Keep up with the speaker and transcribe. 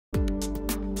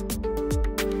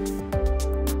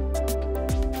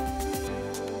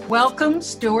Welcome,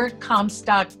 Stuart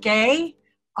Comstock-Gay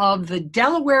of the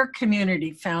Delaware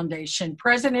Community Foundation,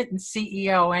 President and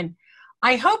CEO. And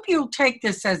I hope you'll take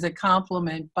this as a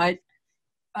compliment, but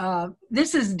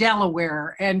this is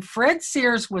Delaware, and Fred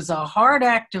Sears was a hard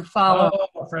act to follow.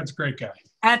 Oh, Fred's a great guy.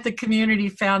 At the Community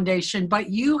Foundation, but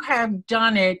you have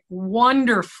done it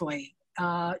wonderfully,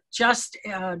 done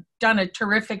a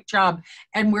terrific job,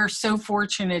 and we're so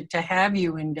fortunate to have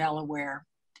you in Delaware.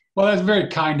 Well, that's very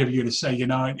kind of you to say. You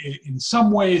know, in some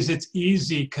ways it's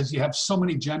easy because you have so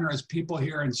many generous people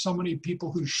here and so many people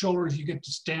whose shoulders you get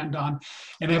to stand on,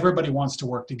 and everybody wants to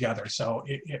work together. So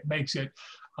it makes it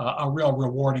a real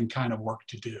rewarding kind of work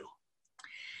to do.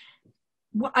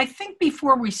 Well, I think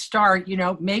before we start, you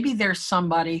know, maybe there's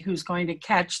somebody who's going to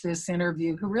catch this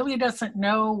interview who really doesn't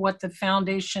know what the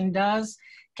foundation does.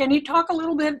 Can you talk a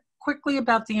little bit quickly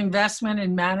about the investment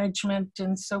and management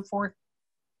and so forth?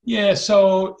 Yeah,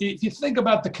 so if you think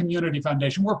about the Community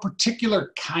Foundation, we're a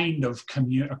particular kind of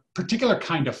foundation.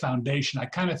 I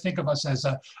kind of think of us as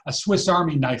a Swiss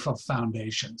Army knife of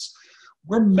foundations.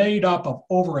 We're made up of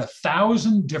over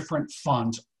 1,000 different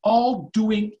funds, all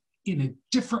doing in a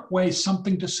different way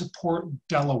something to support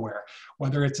Delaware,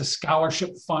 whether it's a scholarship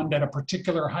fund at a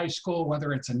particular high school,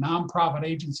 whether it's a nonprofit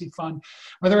agency fund,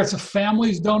 whether it's a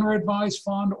family's donor advised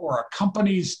fund or a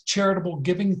company's charitable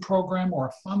giving program or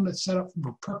a fund that's set up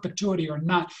for perpetuity or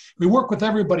not. We work with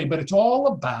everybody, but it's all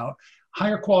about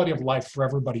higher quality of life for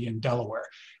everybody in Delaware.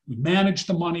 We manage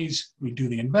the monies, we do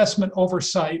the investment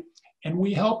oversight, and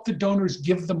we help the donors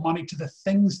give the money to the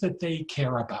things that they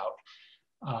care about.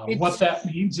 What that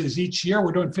means is each year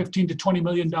we're doing $15 to $20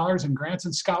 million in grants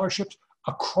and scholarships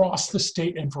across the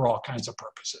state and for all kinds of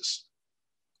purposes.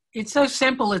 It's so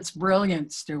simple, it's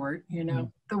brilliant, Stuart, you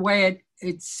know, the way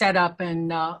it's set up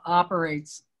and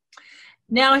operates.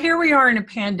 Now, here we are in a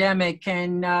pandemic,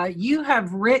 and you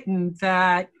have written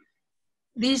that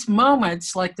these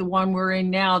moments like the one we're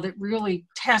in now that really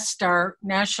test our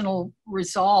national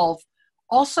resolve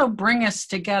also bring us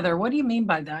together. What do you mean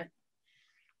by that?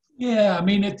 Yeah, I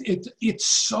mean, it's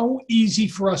so easy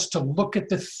for us to look at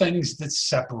the things that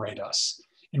separate us.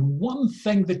 And one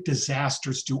thing that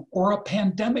disasters do, or a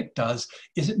pandemic does,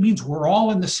 is it means we're all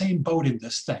in the same boat in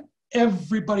this thing.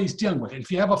 Everybody's dealing with it.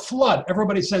 If you have a flood,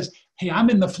 everybody says, hey,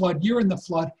 I'm in the flood, you're in the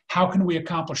flood. How can we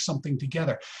accomplish something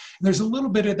together? And there's a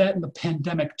little bit of that in the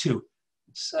pandemic too.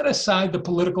 Set aside the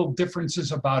political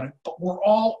differences about it, but we're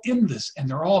all in this, and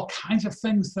there are all kinds of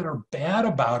things that are bad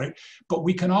about it, but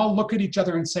we can all look at each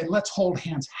other and say, let's hold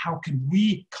hands. How can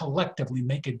we collectively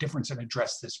make a difference and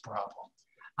address this problem?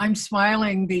 I'm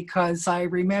smiling because I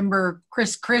remember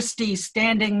Chris Christie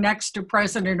standing next to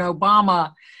President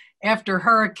Obama after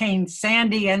Hurricane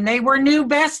Sandy, and they were new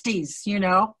besties, you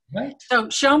know. Right. So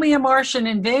show me a Martian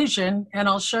invasion, and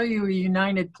I'll show you a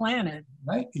united planet.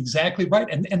 Right, exactly right.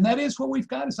 And that is what we've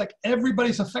got. It's like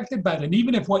everybody's affected by it. And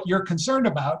even if what you're concerned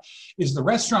about is the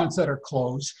restaurants that are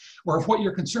closed, or if what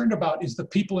you're concerned about is the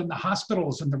people in the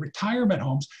hospitals and the retirement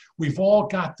homes, we've all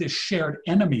got this shared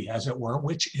enemy, as it were,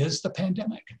 which is the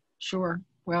pandemic. Sure.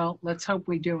 Well, let's hope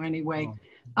we do anyway.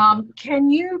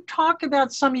 Can you talk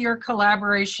about some of your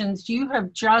collaborations? You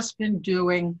have just been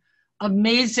doing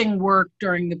amazing work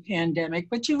during the pandemic,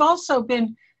 but you've also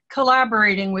been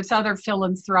collaborating with other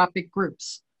philanthropic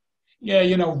groups. Yeah,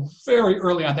 you know, very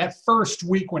early on, that first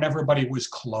week when everybody was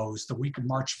closed, the week of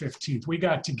March 15th, we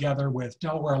got together with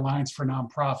Delaware Alliance for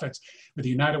Nonprofits, with the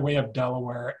United Way of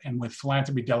Delaware, and with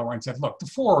Philanthropy Delaware, and said, look, the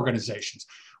four organizations,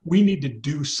 we need to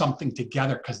do something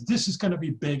together because this is going to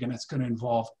be big and it's going to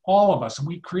involve all of us. And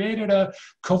we created a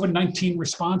COVID-19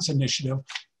 response initiative,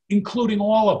 including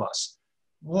all of us.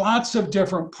 Lots of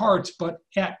different parts, but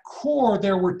at core,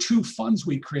 there were two funds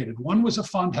we created. One was a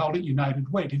fund held at United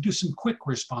Way to do some quick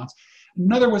response.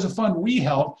 Another was a fund we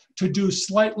held to do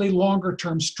slightly longer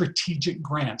term strategic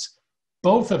grants.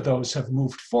 Both of those have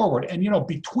moved forward. And, you know,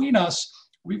 between us,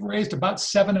 we've raised about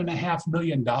 $7.5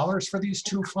 million for these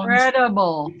two funds.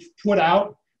 Incredible. We've put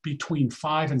out between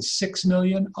 $5 and $6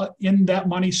 million in that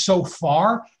money so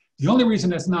far. The only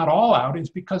reason it's not all out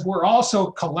is because we're also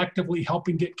collectively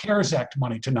helping get CARES Act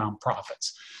money to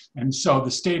nonprofits. And so the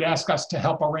state asked us to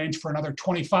help arrange for another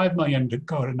 $25 million to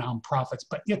go to nonprofits.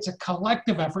 But it's a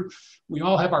collective effort. We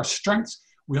all have our strengths.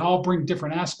 We all bring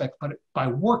different aspects. But by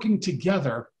working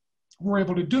together, we're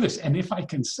able to do this. And if I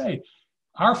can say,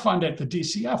 our fund at the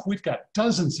DCF, we've got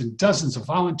dozens and dozens of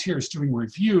volunteers doing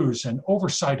reviews and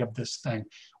oversight of this thing.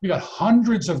 We got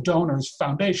hundreds of donors,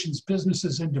 foundations,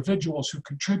 businesses, individuals who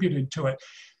contributed to it.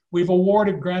 We've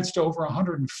awarded grants to over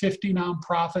 150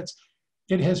 nonprofits.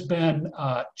 It has been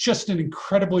just an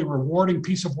incredibly rewarding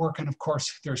piece of work. And of course,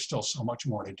 there's still so much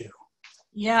more to do.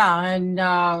 Yeah, and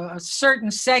a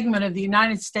certain segment of the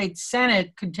United States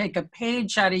Senate could take a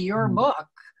page out of your book.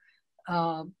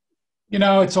 Uh,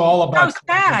 It's all about. so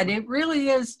sad. It really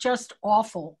is just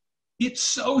awful. It's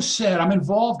so sad. I'm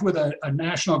involved with a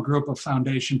national group of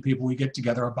foundation people. We get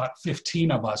together, about 15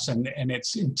 of us, and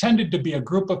it's intended to be a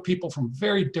group of people from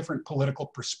very different political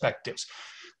perspectives.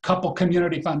 Couple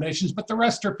community foundations, but the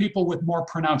rest are people with more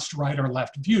pronounced right or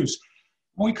left views.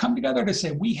 When we come together to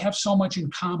say we have so much in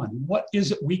common, what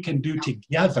is it we can do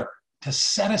together to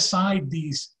set aside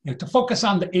these, to focus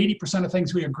on the 80% of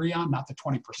things we agree on, not the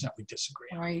 20% we disagree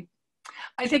on. Right.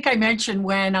 I think I mentioned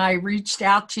when I reached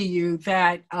out to you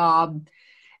that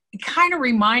it kind of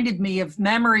reminded me of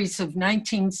memories of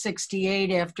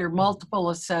 1968 after multiple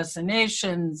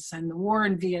assassinations and the war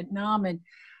in Vietnam.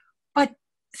 But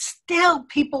still,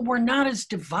 people were not as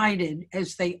divided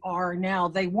as they are now.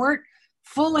 They weren't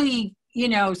fully,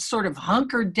 sort of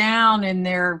hunkered down in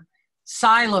their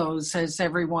silos, as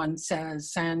everyone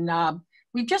says. And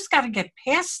we've just got to get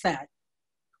past that.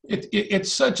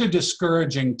 It's such a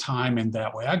discouraging time in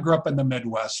that way. I grew up in the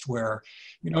Midwest where,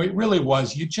 it really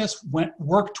was, you just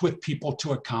worked with people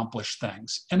to accomplish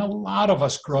things. And a lot of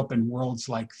us grew up in worlds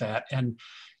like that. And,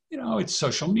 it's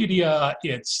social media,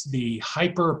 it's the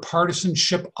hyper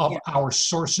partisanship of our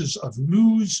sources of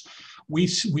news. We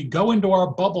go into our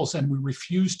bubbles and we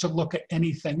refuse to look at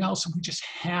anything else. And we just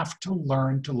have to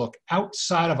learn to look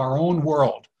outside of our own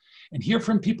world and hear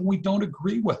from people we don't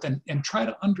agree with, and try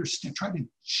to understand, try to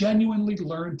genuinely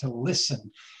learn to listen,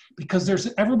 because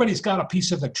everybody's got a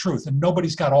piece of the truth and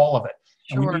nobody's got all of it.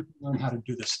 And we need to learn how to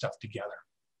do this stuff together.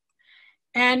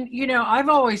 And, I've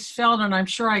always felt, and I'm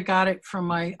sure I got it from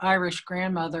my Irish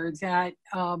grandmother, that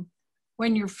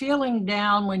when you're feeling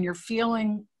down, when you're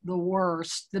feeling the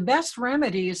worst, the best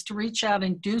remedy is to reach out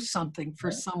and do something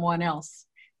for someone else,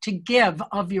 to give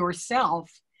of yourself.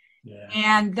 Yeah.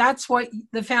 And that's what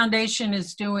the foundation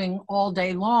is doing all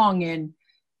day long in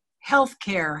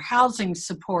healthcare, housing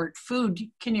support, food.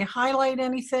 Can you highlight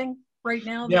anything right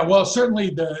now? Yeah, well, certainly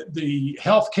the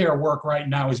healthcare work right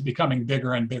now is becoming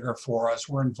bigger and bigger for us.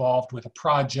 We're involved with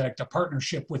a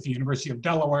partnership with the University of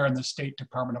Delaware and the State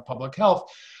Department of Public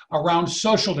Health around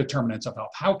social determinants of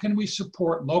health. How can we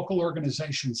support local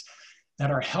organizations that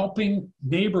are helping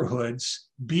neighborhoods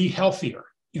be healthier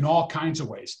in all kinds of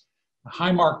ways? The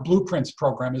Highmark Blueprints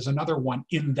program is another one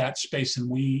in that space, and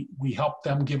we help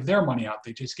them give their money out.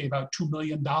 They just gave out $2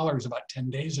 million about 10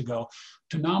 days ago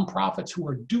to nonprofits who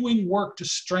are doing work to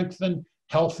strengthen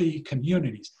healthy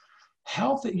communities.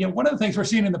 One of the things we're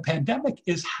seeing in the pandemic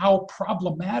is how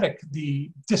problematic the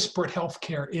disparate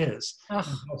healthcare is.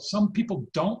 Some people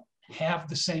don't have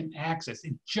the same access.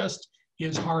 It just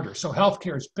is harder. So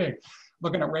healthcare is big.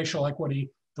 Looking at racial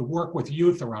equity, the work with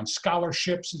youth around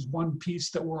scholarships is one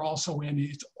piece that we're also in.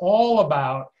 It's all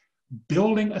about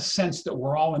building a sense that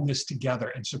we're all in this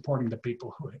together and supporting the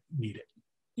people who need it.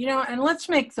 And let's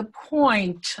make the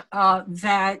point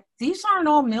that these aren't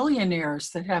all millionaires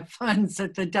that have funds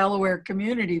at the Delaware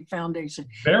Community Foundation.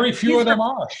 Very few of them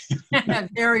are.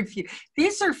 Very few.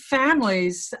 These are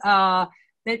families that,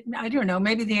 I don't know,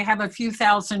 maybe they have a few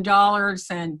 $1,000s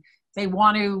and they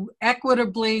want to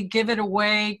equitably give it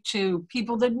away to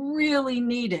people that really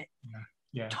need it.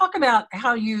 Yeah. Talk about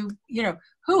how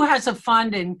who has a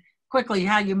fund and quickly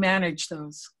how you manage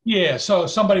those. Yeah, so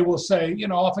somebody will say,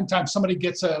 oftentimes somebody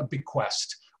gets a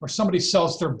bequest, or somebody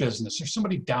sells their business, or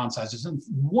somebody downsizes, and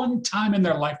one time in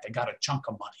their life they got a chunk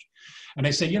of money. And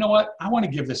they say, you know what, I want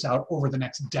to give this out over the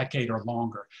next decade or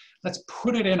longer. Let's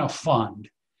put it in a fund.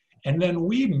 And then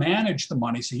we manage the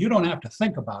money so you don't have to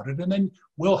think about it. And then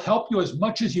we'll help you as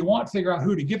much as you want, figure out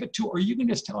who to give it to, or you can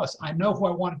just tell us, I know who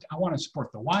I want. I want to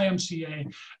support the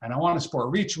YMCA, and I want to support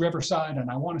Reach Riverside,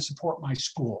 and I want to support my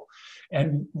school.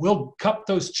 And we'll cut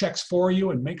those checks for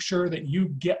you and make sure that you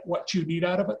get what you need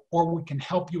out of it, or we can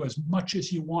help you as much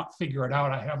as you want, figure it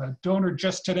out. I have a donor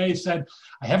just today said,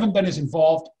 I haven't been as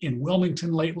involved in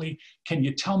Wilmington lately. Can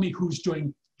you tell me who's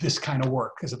doing this kind of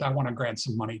work, because I want to grant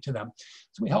some money to them.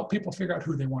 So we help people figure out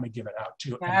who they want to give it out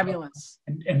to. Fabulous.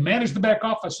 And manage the back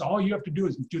office. All you have to do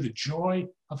is do the joy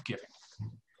of giving.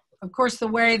 Of course, the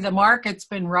way the market's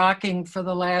been rocking for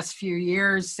the last few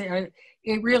years,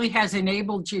 it really has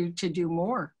enabled you to do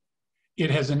more. It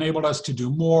has enabled us to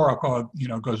do more.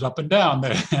 It goes up and down.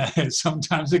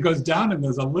 Sometimes it goes down and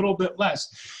there's a little bit less.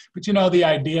 But the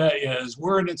idea is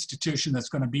we're an institution that's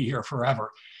going to be here forever.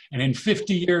 And in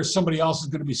 50 years, somebody else is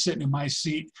going to be sitting in my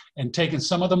seat and taking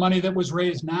some of the money that was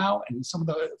raised now and some of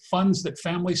the funds that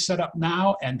families set up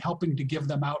now and helping to give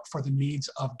them out for the needs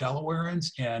of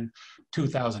Delawareans in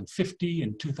 2050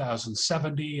 and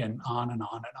 2070 and on and on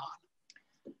and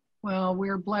on. Well,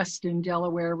 we're blessed in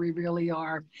Delaware. We really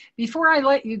are. Before I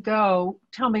let you go,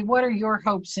 tell me, what are your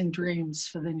hopes and dreams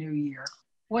for the new year?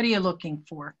 What are you looking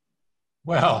for?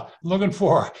 Well, I'm looking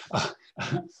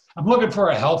for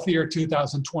a healthier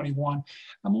 2021.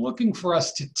 I'm looking for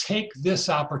us to take this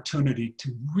opportunity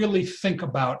to really think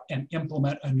about and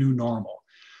implement a new normal.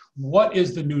 What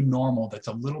is the new normal that's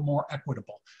a little more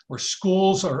equitable, where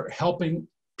schools are helping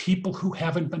people who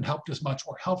haven't been helped as much,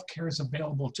 where healthcare is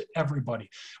available to everybody,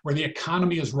 where the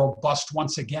economy is robust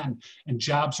once again, and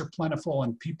jobs are plentiful,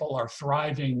 and people are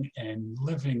thriving and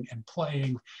living and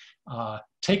playing.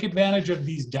 Take advantage of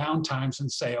these downtimes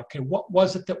and say, okay, what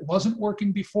was it that wasn't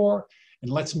working before?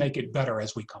 And let's make it better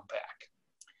as we come back.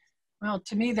 Well,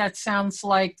 to me, that sounds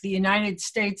like the United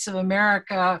States of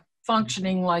America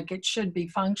functioning like it should be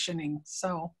functioning.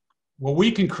 So, well,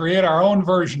 we can create our own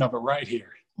version of it right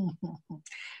here.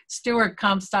 Stuart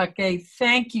Comstock-Gay,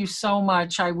 thank you so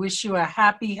much. I wish you a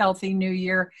happy, healthy new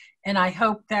year, and I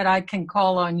hope that I can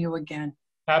call on you again.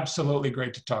 Absolutely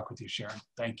great to talk with you, Sharon.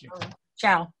 Thank you.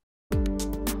 Ciao.